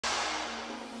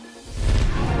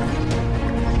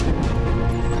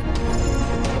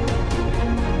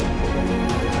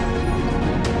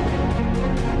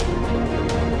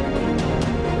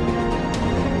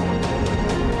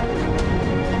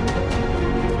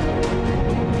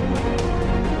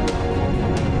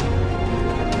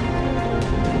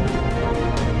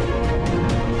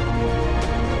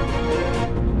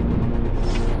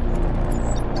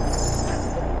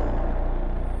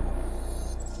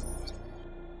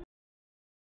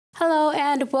Hello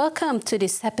and welcome to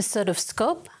this episode of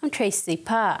Scope. I'm Tracy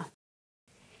Pa.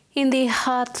 In the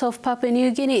heart of Papua New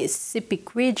Guinea's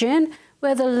Sepik region,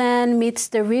 where the land meets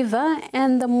the river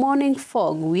and the morning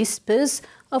fog whispers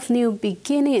of new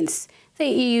beginnings, the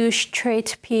EU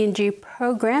Straight PNG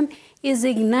program is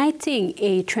igniting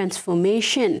a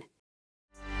transformation.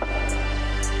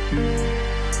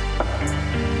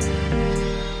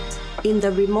 In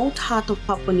the remote heart of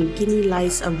Papua New Guinea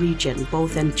lies a region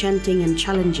both enchanting and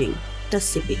challenging, the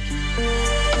Sepik.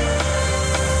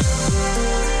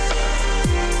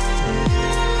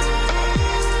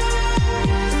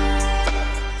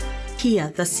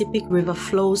 Here, the Sepik River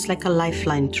flows like a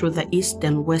lifeline through the East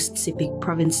and West Sepik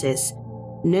provinces,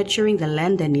 nurturing the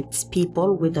land and its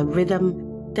people with a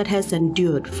rhythm that has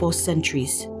endured for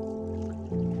centuries.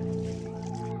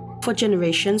 For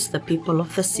generations, the people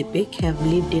of the Sepik have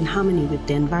lived in harmony with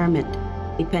the environment,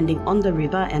 depending on the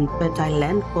river and fertile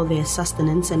land for their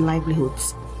sustenance and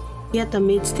livelihoods. Yet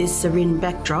amidst this serene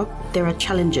backdrop, there are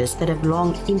challenges that have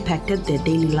long impacted their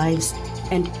daily lives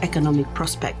and economic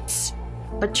prospects.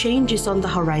 But change is on the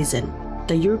horizon.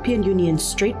 The European Union's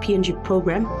Straight PNG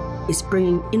program is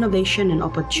bringing innovation and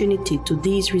opportunity to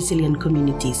these resilient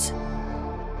communities.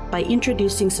 By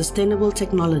introducing sustainable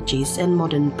technologies and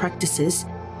modern practices,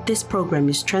 this program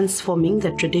is transforming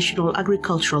the traditional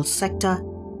agricultural sector,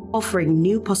 offering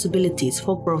new possibilities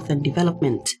for growth and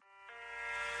development.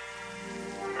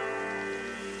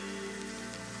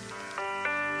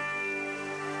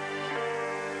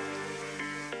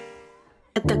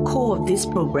 At the core of this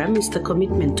program is the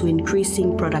commitment to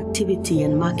increasing productivity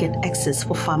and market access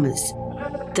for farmers.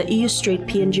 The EU Straight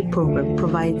PNG program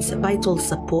provides vital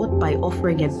support by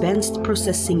offering advanced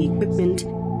processing equipment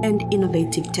and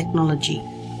innovative technology.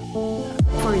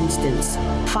 For instance,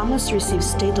 farmers receive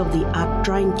state-of-the-art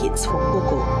drying kits for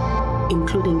cocoa,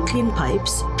 including clean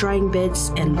pipes, drying beds,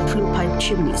 and flue pipe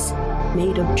chimneys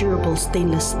made of durable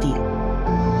stainless steel.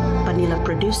 Vanilla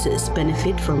producers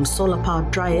benefit from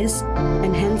solar-powered dryers,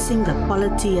 enhancing the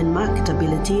quality and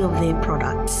marketability of their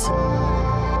products.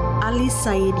 Ali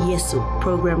Said Yesu,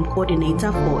 Program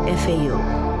Coordinator for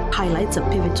FAO, highlights a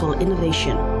pivotal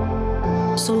innovation: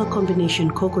 solar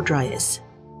combination cocoa dryers.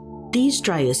 These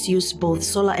dryers use both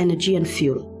solar energy and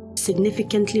fuel,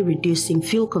 significantly reducing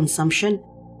fuel consumption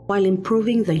while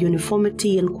improving the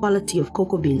uniformity and quality of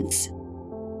cocoa beans.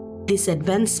 This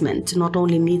advancement not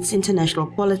only meets international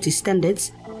quality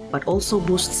standards, but also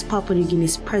boosts Papua New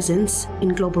Guinea's presence in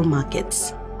global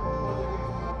markets.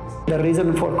 The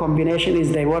reason for combination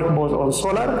is they work both on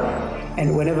solar,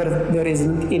 and whenever there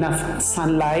isn't enough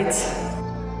sunlight,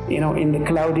 in the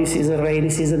cloudy season, rainy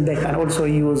season, they can also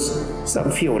use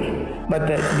some fuel. But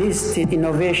this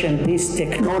innovation, this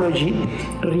technology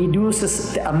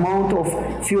reduces the amount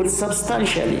of fuel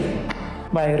substantially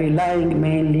by relying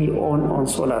mainly on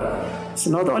solar.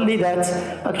 So not only that,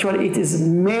 actually its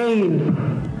main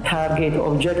target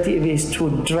objective is to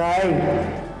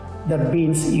dry the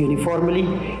beans uniformly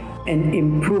and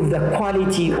improve the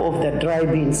quality of the dry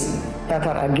beans that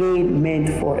are again meant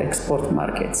for export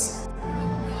markets.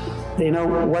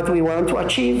 What we want to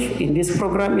achieve in this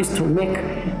program is to make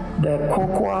the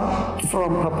cocoa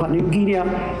from Papua New Guinea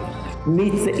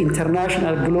meet the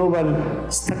international global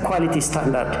quality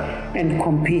standard and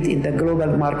compete in the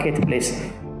global marketplace.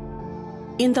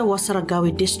 In the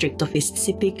Wasaragawi district of East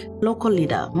Sepik, local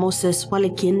leader Moses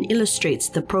Walekin illustrates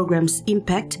the program's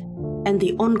impact and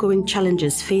the ongoing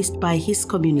challenges faced by his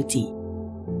community.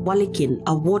 Walekin,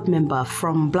 a ward member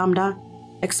from Blamda,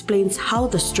 explains how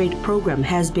the Straight program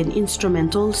has been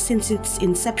instrumental since its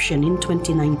inception in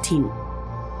 2019.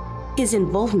 His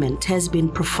involvement has been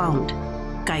profound,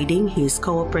 guiding his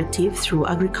cooperative through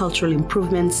agricultural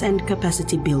improvements and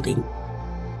capacity building.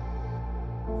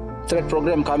 Straight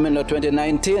program came in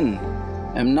 2019,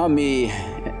 and now me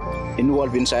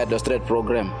involved inside the Straight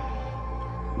program.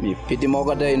 Me piti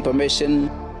moga the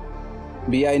information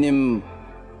behind him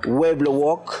web lo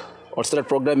work or Straight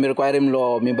program require him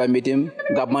lo me by meet him,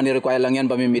 government require lang yan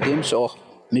ba me meet him, so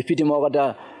me piti moga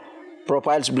the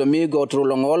profiles below me go through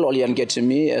long all yan gets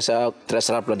me as a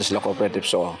treasurer of this cooperative.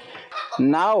 So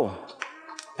now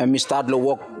me start lo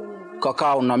work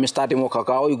cacao, now me starting work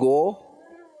cacao you go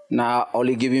now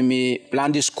only giving me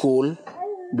plan the school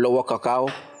blow work cacao.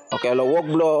 Okay, lo work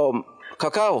blow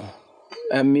cacao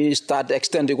and me start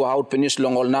extending go out finish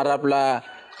long all narapla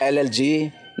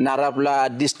LLG narapla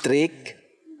district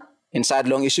inside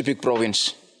long Sepik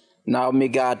province. Now me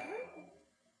got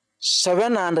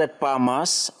 700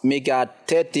 farmers, me got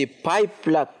 35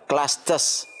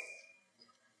 clusters.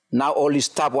 Now only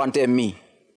staff want me.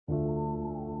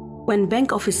 When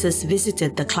bank officers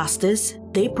visited the clusters,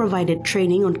 they provided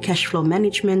training on cash flow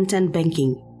management and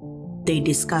banking. They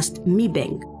discussed Mi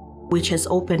Bank, which has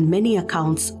opened many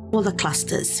accounts for the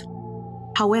clusters.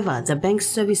 However, the bank's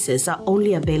services are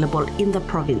only available in the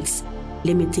province,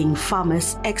 limiting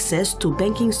farmers' access to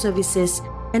banking services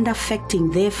and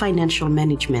affecting their financial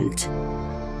management.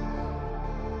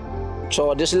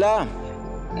 So this la,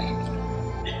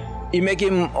 I make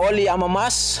him only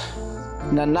amamas.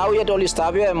 Na now yet only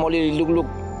stabia only look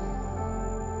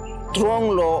strong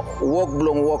lo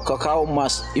work kakao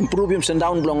mas improve him send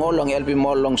down blong all long help him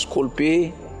all long school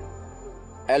fee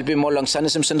help him all long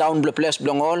send down the place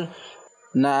blong all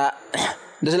na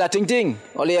this la ting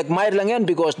only admire lang yan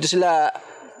because this la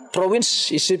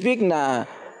province is big na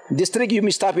district you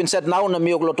stop inside now na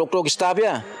mi oglo tok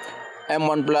stabia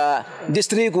emon bla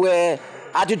district where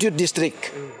attitude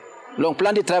district long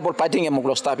plan the tribal fighting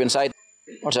emoglo stop inside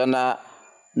also na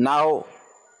now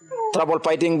trouble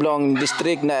fighting belong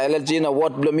district na LLG na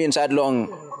what belong inside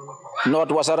long North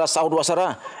Wasara, South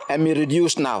Wasara, and we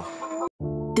reduced now.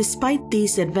 Despite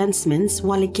these advancements,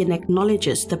 Walikin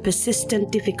acknowledges the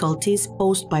persistent difficulties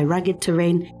posed by rugged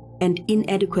terrain and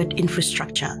inadequate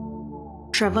infrastructure.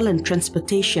 Travel and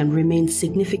transportation remain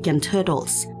significant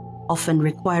hurdles, often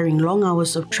requiring long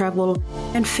hours of travel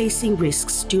and facing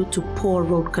risks due to poor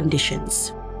road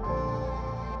conditions.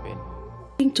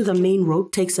 To the main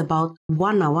road takes about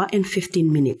 1 hour and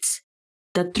 15 minutes.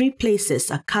 The three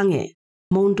places are Kange,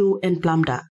 Mondu, and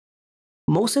Blamda.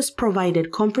 Moses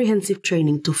provided comprehensive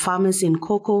training to farmers in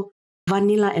cocoa,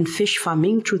 vanilla, and fish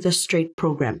farming through the STRAIGHT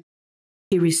program.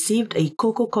 He received a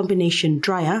cocoa combination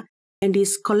dryer and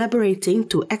is collaborating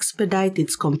to expedite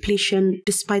its completion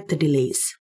despite the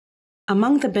delays.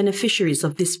 Among the beneficiaries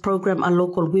of this program are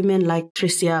local women like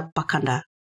Tricia Bakanda.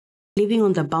 Living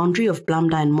on the boundary of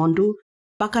Blamda and Mondu,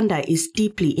 Bakanda is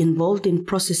deeply involved in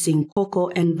processing cocoa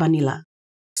and vanilla,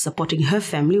 supporting her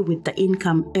family with the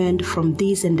income earned from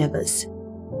these endeavors.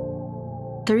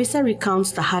 Teresa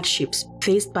recounts the hardships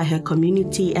faced by her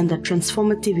community and the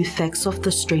transformative effects of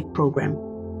the STRAIGHT program.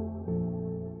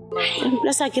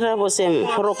 Bless Akira was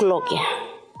 4 o'clock.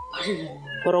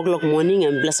 4 o'clock morning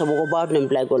and bless about and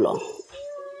blagolo.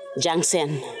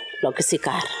 Junction,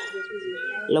 Lokasikar.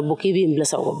 Lobukibi and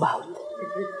bless about.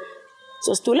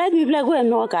 So to let me blago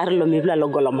and no carlo me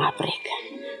blagolo maprek.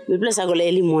 We bless a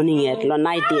early morning yet, lo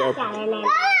night yet.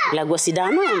 Blago sit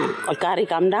down, or carry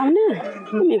come down there.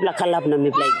 Me blakalabna me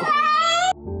blago.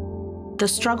 The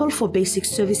struggle for basic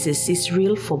services is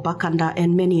real for Bakanda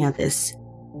and many others.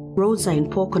 Roads are in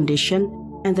poor condition,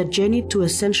 and the journey to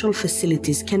essential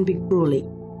facilities can be grueling,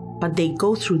 but they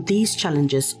go through these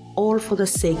challenges all for the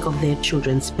sake of their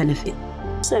children's benefit.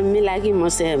 So me like him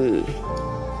was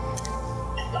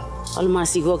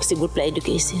almost go to good play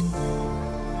education.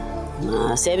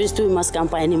 Service to must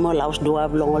campaign more house do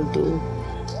have long to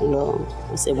long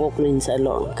se walk inside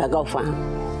long kagao farm.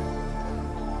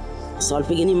 So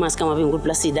beginning must come up in good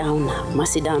place sit down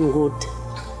good.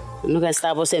 No can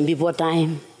stop us and before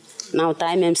time. Now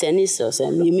time I'm saying is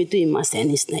so me to him must send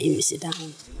is na him sit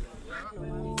down.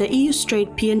 The EU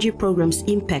STRAIGHT PNG program's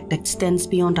impact extends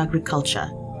beyond agriculture.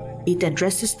 It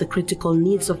addresses the critical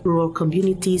needs of rural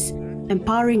communities,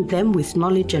 empowering them with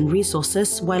knowledge and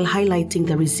resources while highlighting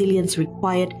the resilience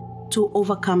required to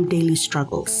overcome daily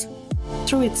struggles.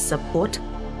 Through its support,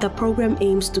 the program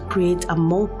aims to create a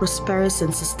more prosperous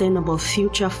and sustainable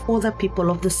future for the people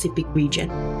of the Sepik region,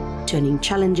 turning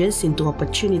challenges into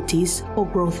opportunities for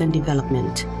growth and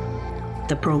development.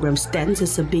 The program stands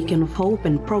as a beacon of hope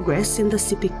and progress in the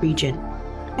Sepik region,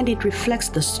 and it reflects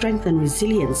the strength and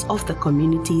resilience of the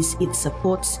communities it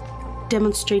supports,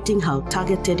 demonstrating how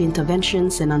targeted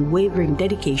interventions and unwavering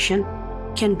dedication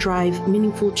can drive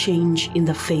meaningful change in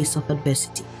the face of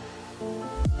adversity.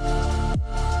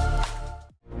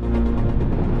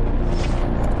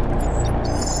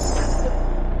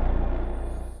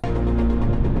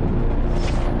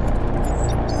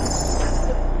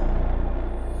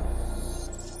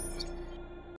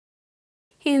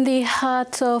 In the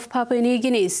heart of Papua New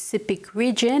Guinea's Sepik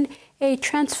region, a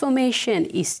transformation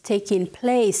is taking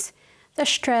place. The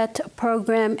STRAIGHT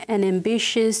program, an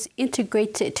ambitious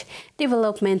integrated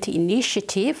development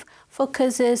initiative,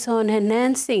 focuses on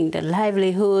enhancing the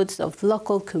livelihoods of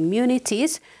local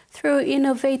communities through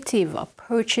innovative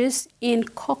approaches in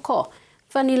cocoa,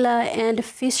 vanilla, and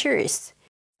fisheries.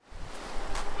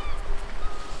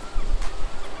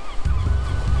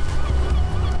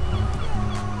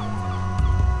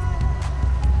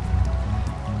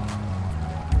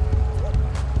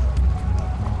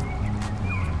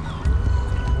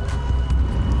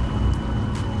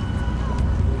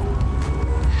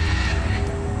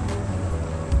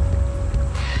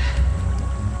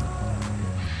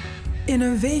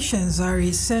 Innovations are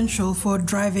essential for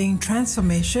driving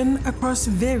transformation across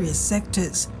various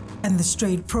sectors, and the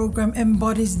STRAIGHT program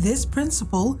embodies this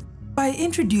principle by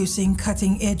introducing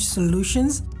cutting-edge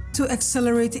solutions to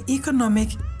accelerate economic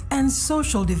and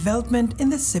social development in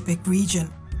the SIPC region.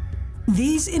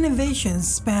 These innovations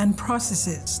span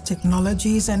processes,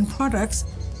 technologies, and products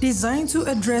designed to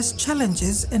address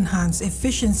challenges, enhance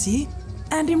efficiency,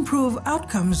 and improve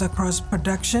outcomes across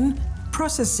production,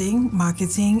 processing,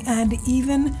 marketing, and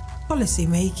even policy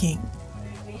making.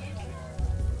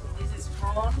 This is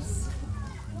prawns,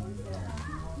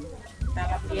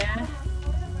 tilapia.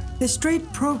 The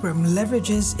STRAIGHT program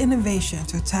leverages innovation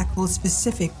to tackle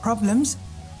specific problems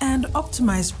and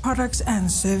optimize products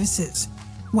and services.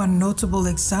 One notable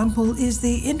example is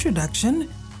the introduction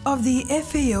of the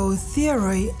FAO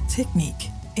Theory technique,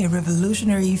 a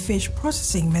revolutionary fish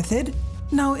processing method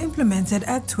now implemented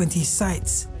at 20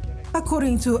 sites.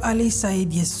 According to Ali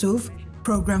Said Yusuf,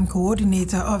 program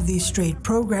coordinator of the STRAIGHT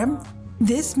program,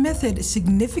 this method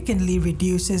significantly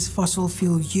reduces fossil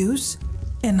fuel use,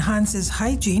 enhances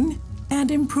hygiene, and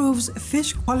improves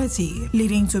fish quality,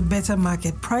 leading to better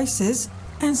market prices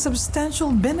and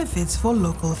substantial benefits for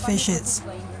local fishers.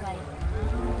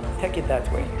 Take it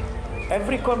that way.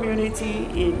 Every community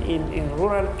in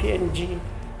rural PNG,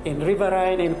 in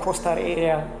riverine and coastal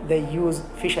area, they use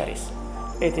fisheries.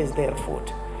 It is their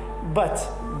food. But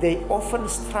they often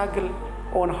struggle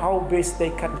on how best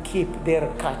they can keep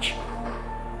their catch.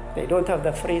 They don't have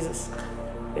the freezers.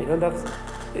 They don't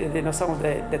have some of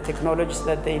the technologies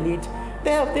that they need.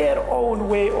 They have their own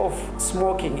way of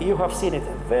smoking. You have seen it,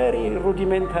 a very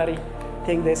rudimentary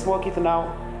thing. They smoke it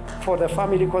now for the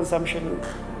family consumption,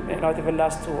 may not even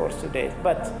last 2 or 3 days.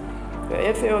 But the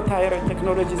FAO thyroid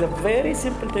technology is a very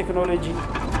simple technology.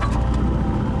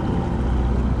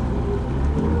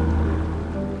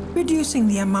 Reducing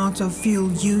the amount of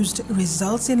fuel used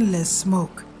results in less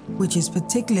smoke, which is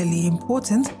particularly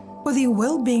important for the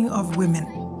well-being of women.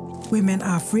 Women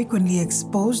are frequently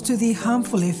exposed to the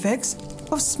harmful effects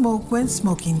of smoke when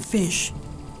smoking fish.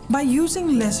 By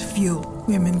using less fuel,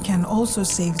 women can also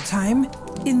save time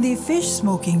in the fish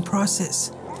smoking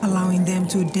process, allowing them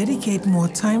to dedicate more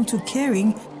time to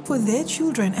caring for their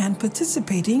children and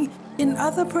participating in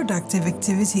other productive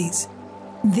activities.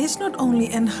 This not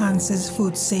only enhances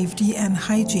food safety and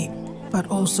hygiene, but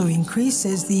also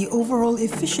increases the overall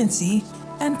efficiency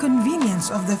and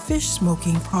convenience of the fish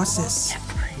smoking process.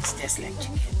 It's just like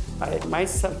chicken.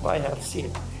 Myself, I have seen,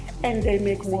 and they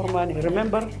make more money.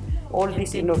 Remember, all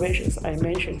these innovations I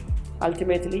mentioned,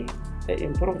 ultimately, they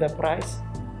improve the price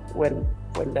when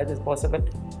that is possible.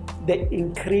 They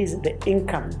increase the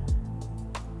income,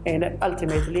 and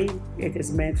ultimately, it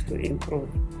is meant to improve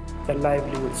the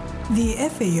livelihoods. The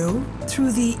FAO,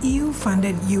 through the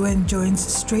EU-funded UN Joint's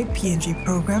STRAIGHT PNG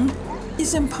program,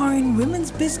 is empowering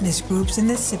women's business groups in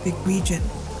the SIPC region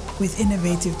with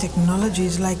innovative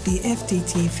technologies like the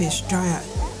FTT fish dryer.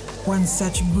 One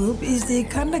such group is the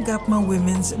Kandagapma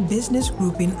Women's Business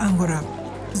Group in Angora.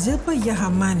 Zilpa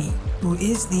Yahamani, who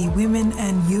is the Women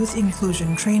and Youth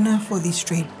Inclusion Trainer for the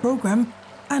STRAIGHT program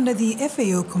under the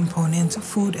FAO component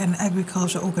Food and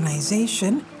Agriculture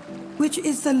Organization, which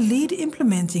is the lead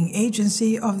implementing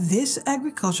agency of this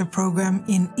agriculture program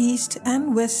in East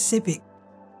and West SIPC.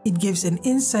 It gives an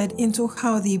insight into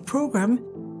how the program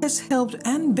has helped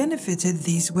and benefited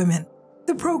these women.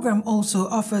 The program also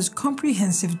offers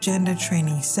comprehensive gender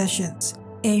training sessions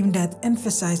aimed at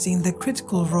emphasizing the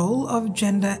critical role of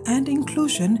gender and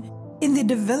inclusion in the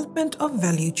development of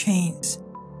value chains.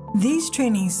 These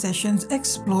training sessions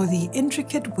explore the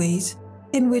intricate ways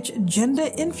in which gender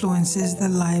influences the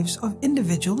lives of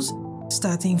individuals,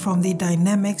 starting from the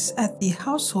dynamics at the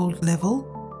household level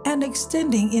and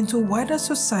extending into wider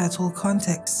societal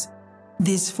contexts.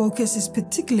 This focus is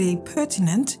particularly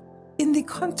pertinent in the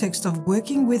context of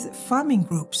working with farming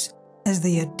groups, as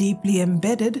they are deeply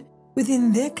embedded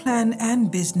within their clan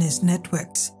and business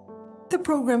networks. The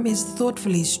program is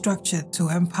thoughtfully structured to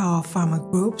empower farmer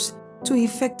groups to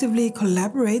effectively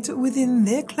collaborate within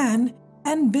their clan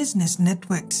and business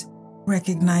networks,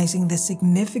 recognizing the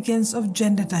significance of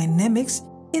gender dynamics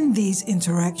in these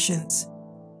interactions.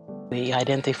 We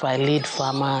identify lead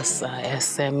farmers,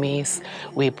 SMEs,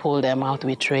 we pull them out,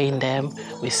 we train them,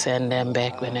 we send them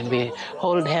back, and then we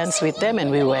hold hands with them and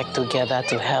we work together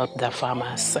to help the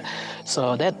farmers.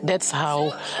 So that's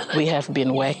how we have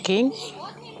been working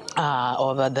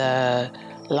over the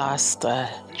last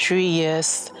 3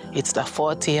 years. It's the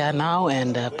 4th year now,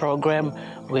 and the program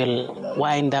will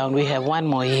wind down. We have 1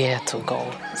 more year to go,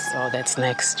 so that's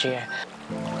next year.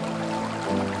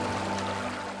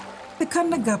 The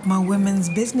Kandagapma Women's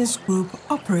Business Group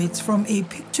operates from a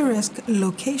picturesque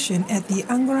location at the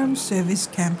Angaram Service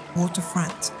Camp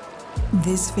waterfront.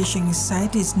 This fishing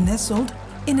site is nestled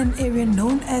in an area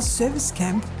known as Service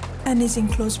Camp and is in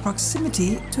close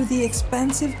proximity to the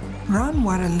expansive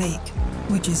Brownwater Lake,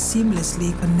 which is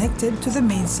seamlessly connected to the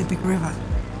main Sepik River.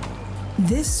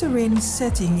 This serene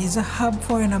setting is a hub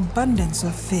for an abundance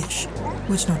of fish,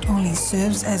 which not only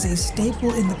serves as a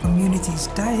staple in the community's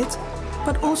diet,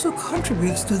 but also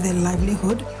contributes to their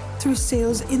livelihood through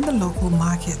sales in the local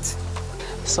market.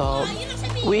 So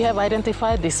we have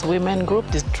identified this women group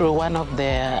through one of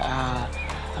their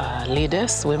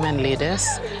women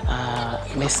leaders,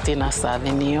 Miss Tina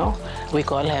Savinio. We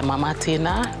call her Mama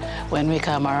Tina. When we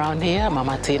come around here,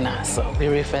 Mama Tina, so we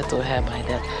refer to her by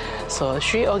that. So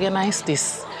she organized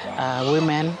these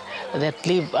women that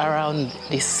live around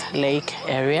this lake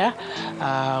area.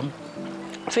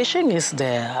 Fishing is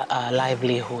their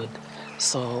livelihood.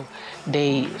 So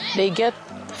they get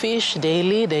fish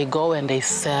daily, they go and they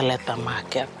sell at the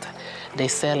market. They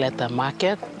sell at the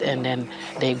market and then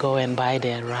they go and buy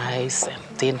their rice and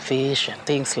tin fish and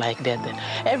things like that.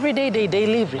 And every day they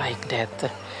live like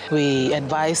that. We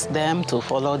advise them to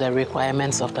follow the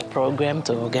requirements of the program,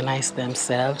 to organize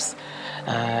themselves,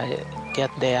 get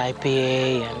their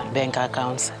IPA and bank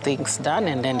accounts, things done,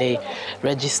 and then they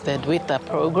registered with the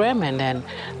program, and then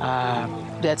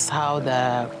that's how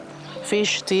the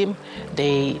fish team,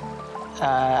 they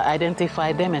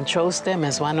identified them and chose them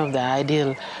as one of the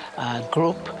ideal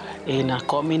group in a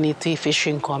community,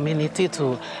 fishing community,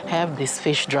 to have this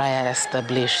fish dryer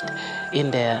established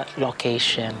in their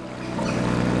location.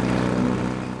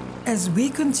 As we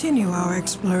continue our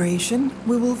exploration,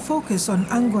 we will focus on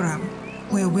Angaram,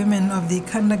 where women of the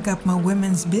Kandagapma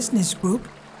Women's Business Group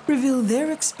reveal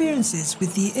their experiences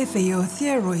with the FAO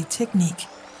Theroid technique.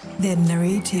 Their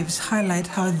narratives highlight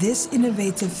how this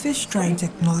innovative fish drying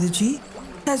technology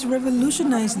has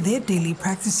revolutionized their daily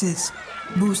practices,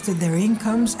 boosted their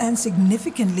incomes, and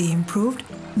significantly improved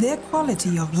their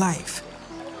quality of life.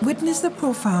 Witness the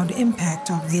profound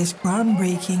impact of this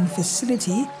groundbreaking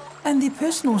facility and the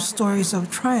personal stories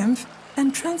of triumph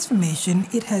and transformation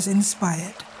it has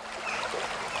inspired.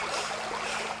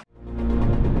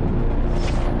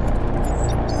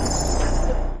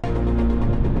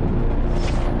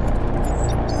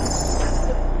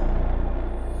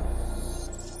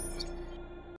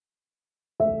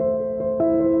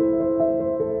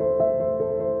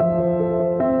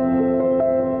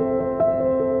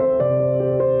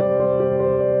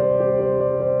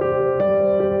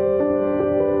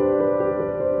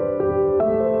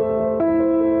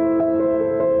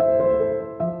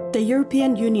 The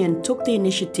European Union took the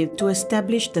initiative to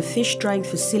establish the fish drying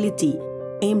facility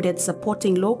aimed at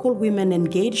supporting local women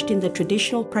engaged in the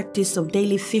traditional practice of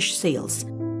daily fish sales.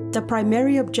 The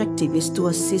primary objective is to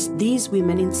assist these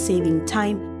women in saving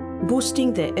time,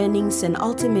 boosting their earnings, and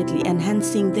ultimately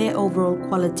enhancing their overall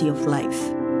quality of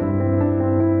life.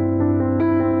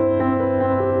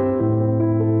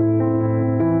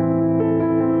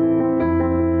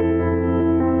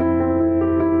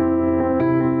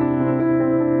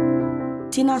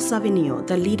 Tina Savinio,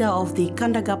 the leader of the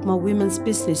Kandagapma Women's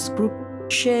Business Group,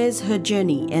 shares her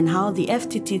journey and how the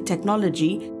FTT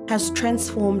technology has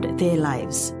transformed their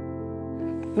lives.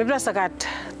 Mibla sagat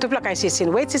tupla kai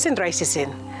sisin, wait sisin, dry sisin.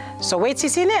 So wait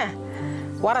sisin ya.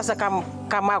 Wara sa kam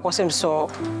ako sim so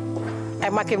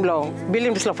ay makim lo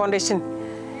bilim dis lo foundation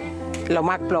lo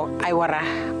makplo ay wara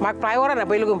na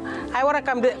bilugum ay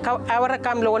wara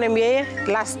kam lo onem ye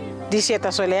last this year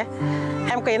to sole.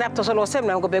 Em kay nap to solo sem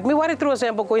nam go beg mi wari tro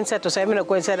sem ko insert to sem no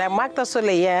ko insert am mak to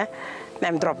sole ya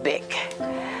nam drop back.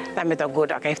 Nam to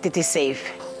good okay FTT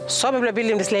safe. So me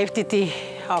bilim dis FTT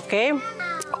okay.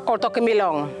 Or talk me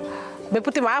long. Be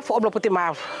puti maaf oblo puti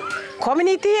maaf.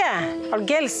 Community ya or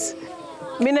girls.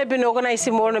 Mina bin organize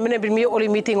mall, mina bin mi only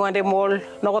meeting one day mall,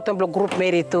 no go templo group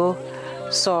meritu.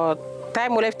 So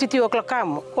time will FTT o'clock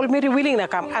come. All me willing na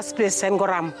come as place and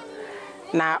goram.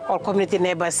 Na all community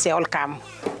neighbors say all come.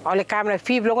 All come na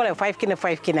fee long 5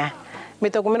 kina. Me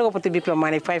to go puti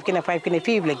diploma 5 kina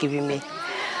fee will give me.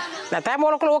 Na time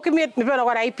all o'clock me be no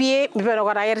got IPA, me be no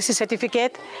got IRC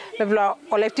certificate, me be all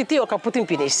FTT or kaputin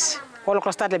finish. All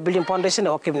o'clock start the building foundation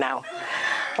okay now.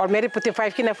 Or maybe put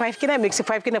 5 kina, mix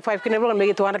 5 kina, we'll make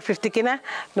it 250 kina,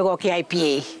 no go okay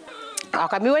IPA.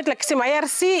 Okay, me wait like some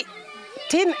IRC,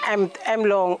 I'm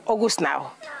long August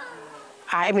now.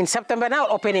 I'm in September now,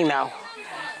 opening now.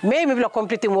 May we will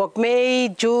completing work, May,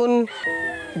 June,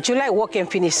 July work and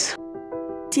finish.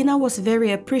 Tina was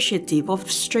very appreciative of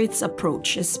Straight's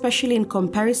approach, especially in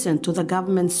comparison to the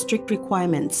government's strict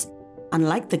requirements.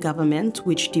 Unlike the government,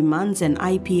 which demands an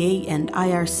IPA and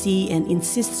IRC and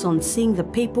insists on seeing the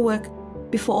paperwork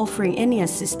before offering any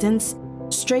assistance,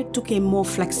 Straight took a more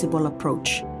flexible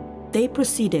approach. They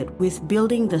proceeded with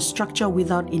building the structure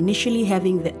without initially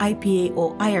having the IPA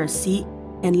or IRC,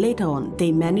 and later on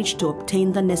they managed to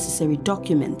obtain the necessary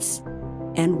documents.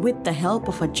 And with the help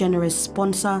of a generous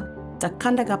sponsor, the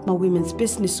Kandagapma Women's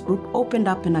Business Group opened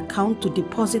up an account to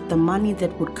deposit the money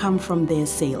that would come from their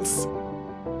sales.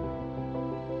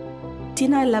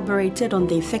 Tina elaborated on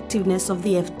the effectiveness of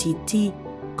the FTT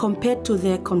compared to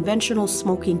their conventional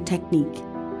smoking technique.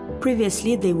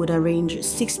 Previously, they would arrange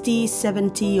 60,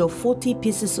 70 or 40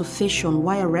 pieces of fish on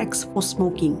wire racks for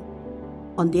smoking.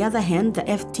 On the other hand, the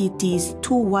FTT's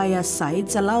 2-wire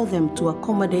sides allow them to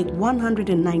accommodate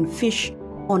 109 fish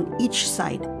on each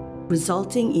side,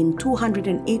 resulting in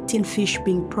 218 fish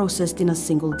being processed in a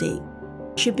single day.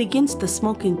 She begins the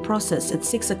smoking process at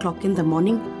 6 o'clock in the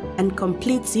morning and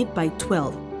completes it by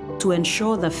 12 to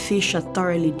ensure the fish are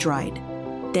thoroughly dried.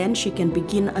 Then she can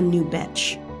begin a new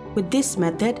batch. With this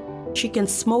method, she can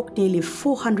smoke nearly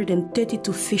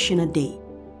 432 fish in a day,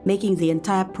 making the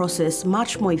entire process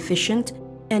much more efficient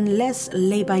and less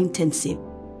labor-intensive.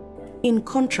 In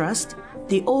contrast,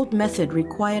 the old method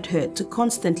required her to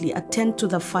constantly attend to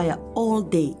the fire all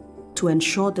day to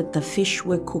ensure that the fish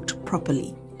were cooked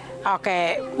properly.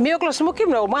 Okay, mi oklo smoking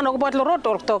no man ok bat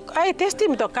lorot tok ay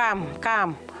testim to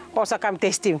kam osa kam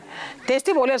testim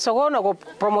ole so no go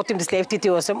promoting this FTT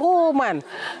osem oh man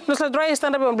no so dry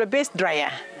stand up on the best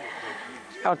dryer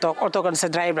auto kan sa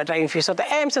drying fish so the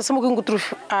am sa smoking go through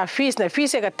fish na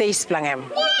fish ga taste plangem.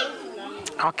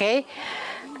 Okay,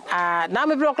 na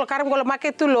mi blok karam go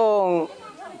market to long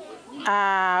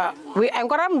we am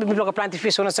karam mi blok plant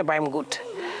fish so na sa baim good.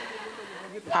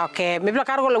 Okay, mi blok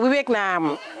karam go we wek na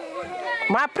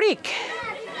ma prick.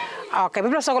 Okay,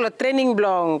 we also got training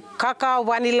blong cacao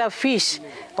vanilla fish.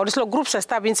 Or this group sa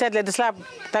stab inside let the slab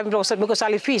time blong sa because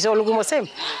all fish all lugu mo sem.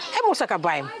 E mo sa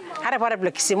kabaim. Ara para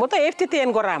blekisi mo to FTT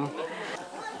en goram.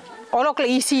 Olo kle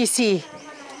ECC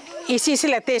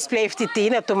la test play FTT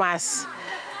na Tomas.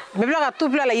 Me bloga tu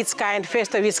bla its kind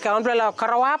first of its kind bla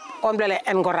karawap on bla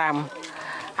en goram.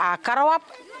 Karawap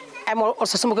I'm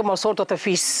also smoking more salt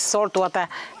water.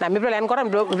 Now maybe I'm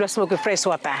going to smoke fresh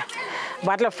water.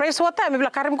 But the fresh water, maybe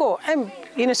I'm go. I'm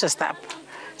in stop.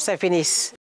 So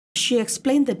finish. She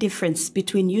explained the difference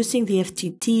between using the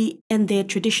FTT and their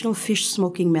traditional fish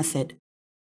smoking method.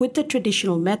 With the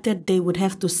traditional method, they would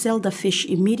have to sell the fish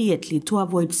immediately to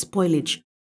avoid spoilage,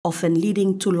 often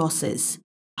leading to losses.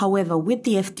 However, with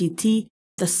the FTT,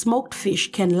 the smoked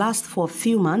fish can last for a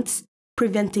few months,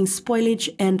 preventing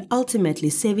spoilage and ultimately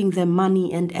saving them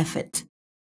money and effort.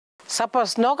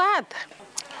 Suppose no God,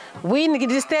 we need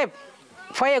this step.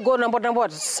 Fire go number.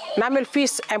 Namel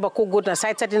fish and cook good na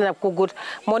side setting up cook good.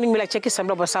 Morning me like check some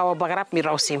number sawa bagarap mi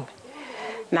rausim.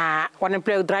 Na one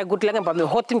play dry good lang but me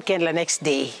hot him can the next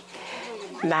day.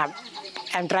 Na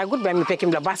I'm dry good but me pick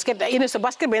him the basket. In the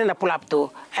basket be na pull up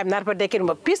too. I'm not per decade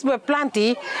but piece be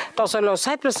planty. To solo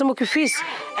side plus smoky fish.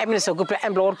 I'm so good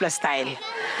I'm blower plus style.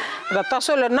 The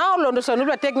tosolo now lo so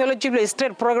nubla technology play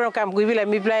straight program kam we will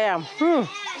me play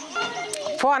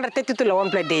 430 to one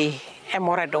play day. I'm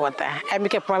more at water. I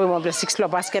make a problem of the 6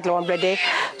 basket one play day.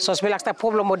 So smell like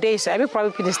problem of days. I make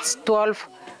probably finish 12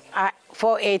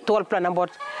 12 plan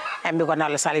about I'm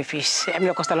gonna sell fish. I'm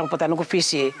not cost along potano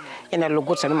fish in a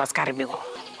logo so mascaribigo.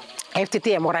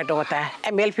 FTT I'm more at water.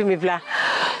 I'm helping me blah.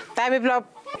 Time blah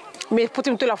me put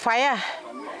him to the fire.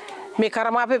 Me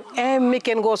karamape me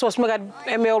can go so smaga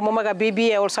me or mama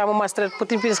baby or some master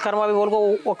put in piece karamape will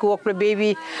go walk play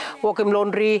baby walk him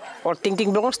laundry or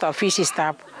thinking belong stuff fishy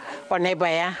stuff or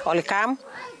neighbor or come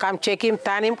check him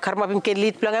tan him karamape can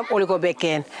lead plangam or go back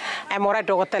in I'm alright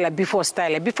to tell before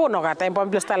style before no time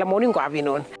bomb style morning go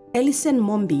afternoon. Ellison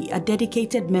Mombi, a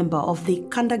dedicated member of the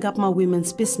Kandagapma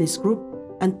Women's Business Group,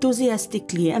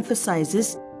 enthusiastically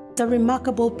emphasizes the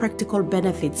remarkable practical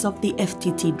benefits of the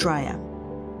FTT dryer.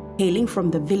 Hailing from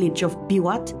the village of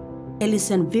Biwat,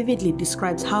 Ellison vividly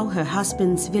describes how her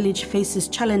husband's village faces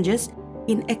challenges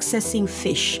in accessing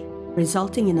fish,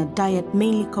 resulting in a diet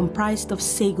mainly comprised of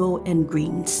sago and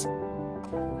greens.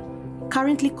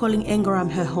 Currently calling Engoram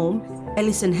her home,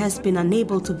 Ellison has been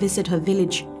unable to visit her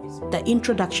village. The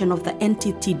introduction of the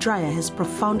NTT dryer has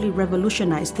profoundly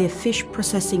revolutionized their fish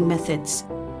processing methods.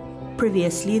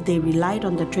 Previously, they relied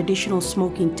on the traditional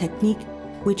smoking technique,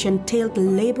 which entailed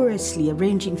laboriously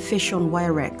arranging fish on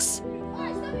wire racks.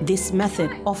 This method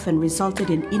often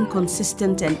resulted in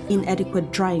inconsistent and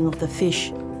inadequate drying of the fish.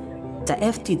 The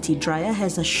FTT dryer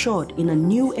has ushered in a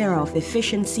new era of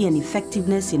efficiency and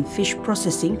effectiveness in fish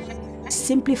processing,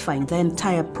 simplifying the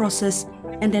entire process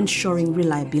and ensuring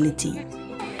reliability.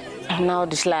 Now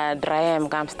this la dry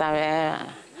comes to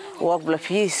work blo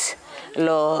fish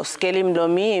lo scaling blo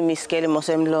mi scaling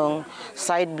mosem long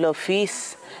side blo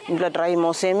fish blo dry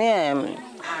mosem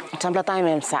sample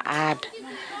time saad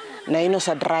na ino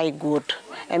sa dry good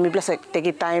and me plus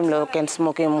take time lo can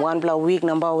smoke him one bla week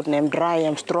number out name dry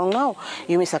am strong now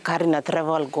you miss a carry na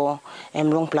travel go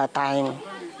long pla time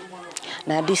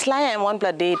na this line am one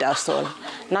pla date as all.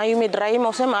 Now you may dry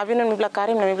mosem avin mi bla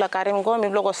karim go mi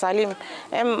blogo salim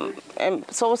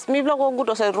so mi blogo good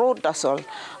as a road as all.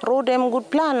 Road em good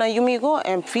plan na you may go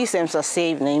fees em sa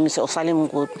save na you so salim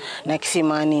good next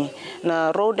money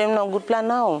na road em no good plan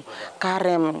now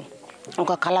karem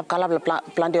uka kalap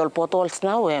plan all potholes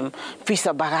now fees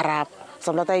a bagarap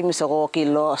sometimes mi so go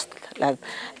lost like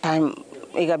time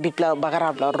iga bitla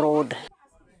bagarap la road.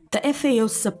 The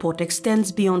FAO's support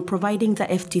extends beyond providing the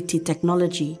FTT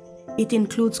technology. It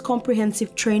includes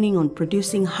comprehensive training on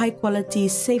producing high-quality,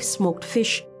 safe-smoked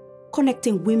fish,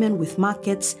 connecting women with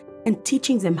markets, and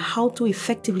teaching them how to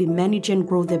effectively manage and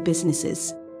grow their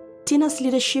businesses. Tina's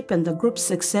leadership and the group's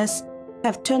success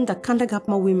have turned the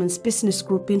Kandagapma Women's Business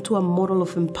Group into a model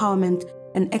of empowerment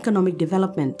and economic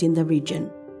development in the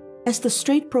region. As the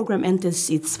STRAIGHT program enters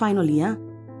its final year,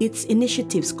 its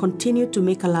initiatives continue to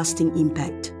make a lasting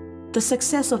impact. The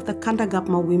success of the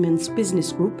Kandagapma Women's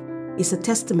Business Group is a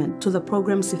testament to the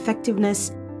program's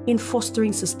effectiveness in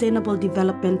fostering sustainable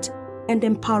development and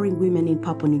empowering women in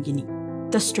Papua New Guinea.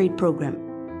 The STRAIGHT program,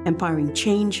 empowering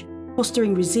change,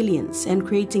 fostering resilience, and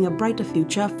creating a brighter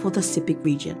future for the SIPIC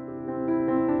region.